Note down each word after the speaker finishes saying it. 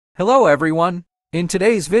Hello everyone! In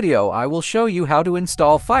today's video I will show you how to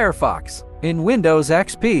install Firefox in Windows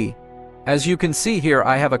XP. As you can see here,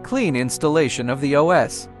 I have a clean installation of the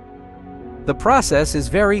OS. The process is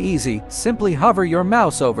very easy. Simply hover your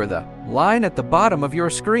mouse over the line at the bottom of your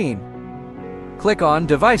screen. Click on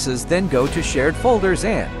Devices, then go to Shared Folders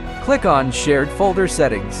and click on Shared Folder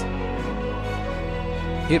Settings.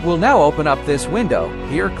 It will now open up this window.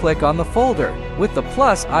 Here click on the folder with the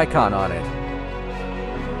plus icon on it.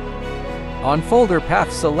 On folder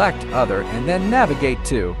path, select Other and then navigate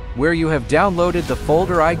to where you have downloaded the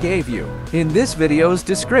folder I gave you in this video's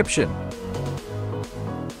description.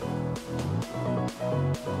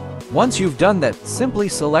 Once you've done that, simply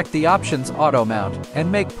select the options Auto Mount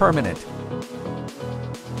and Make Permanent.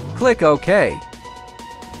 Click OK.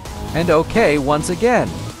 And OK once again.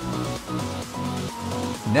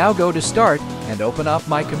 Now go to Start and open up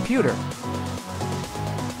My Computer.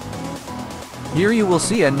 Here you will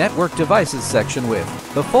see a Network Devices section with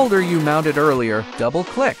the folder you mounted earlier.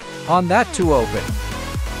 Double-click on that to open.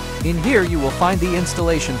 In here you will find the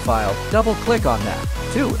installation file. Double-click on that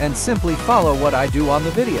too and simply follow what I do on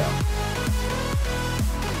the video.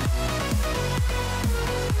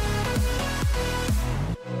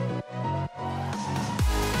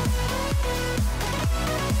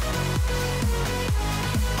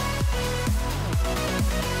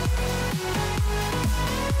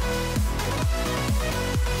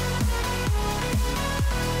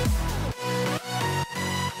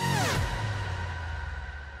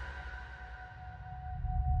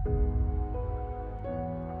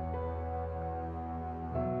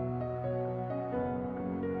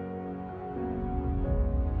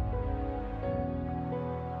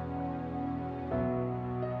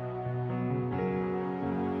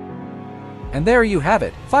 And there you have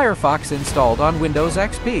it, Firefox installed on Windows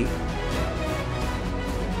XP.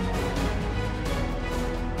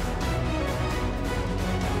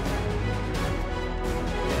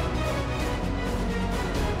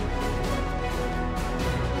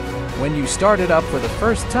 When you start it up for the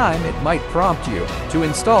first time, it might prompt you to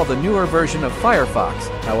install the newer version of Firefox.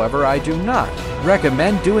 However, I do not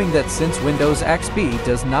recommend doing that since Windows XP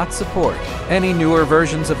does not support any newer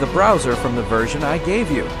versions of the browser from the version I gave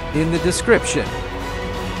you in the description.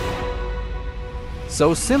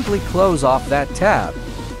 So simply close off that tab.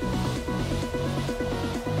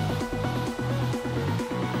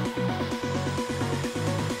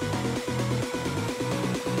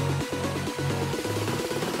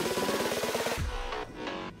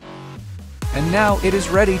 And now it is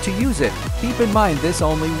ready to use it. Keep in mind this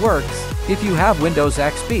only works if you have Windows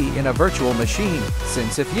XP in a virtual machine,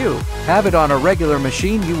 since if you have it on a regular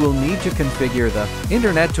machine you will need to configure the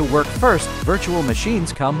internet to work first. Virtual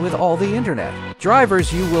machines come with all the internet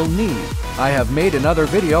drivers you will need. I have made another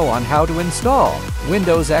video on how to install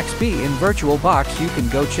Windows XP in VirtualBox. You can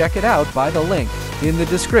go check it out by the link in the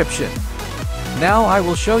description. Now I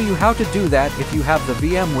will show you how to do that if you have the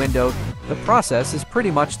VM window. The process is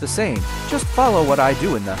pretty much the same. Just follow what I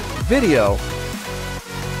do in the video.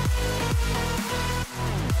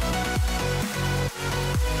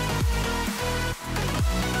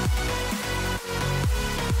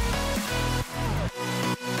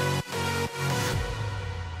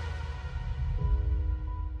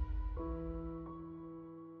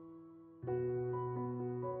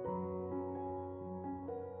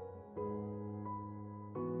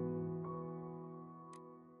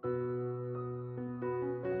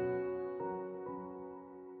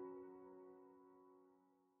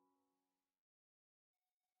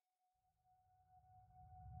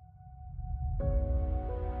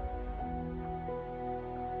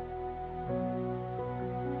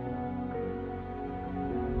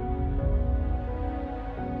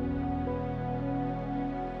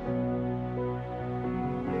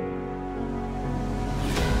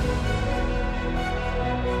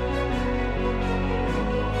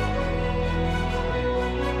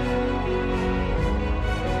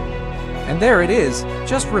 And there it is.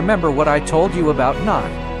 Just remember what I told you about not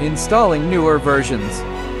installing newer versions.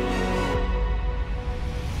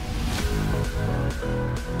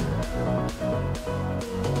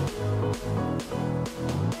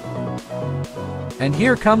 And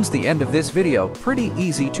here comes the end of this video. Pretty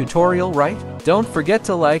easy tutorial, right? Don't forget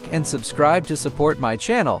to like and subscribe to support my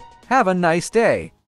channel. Have a nice day.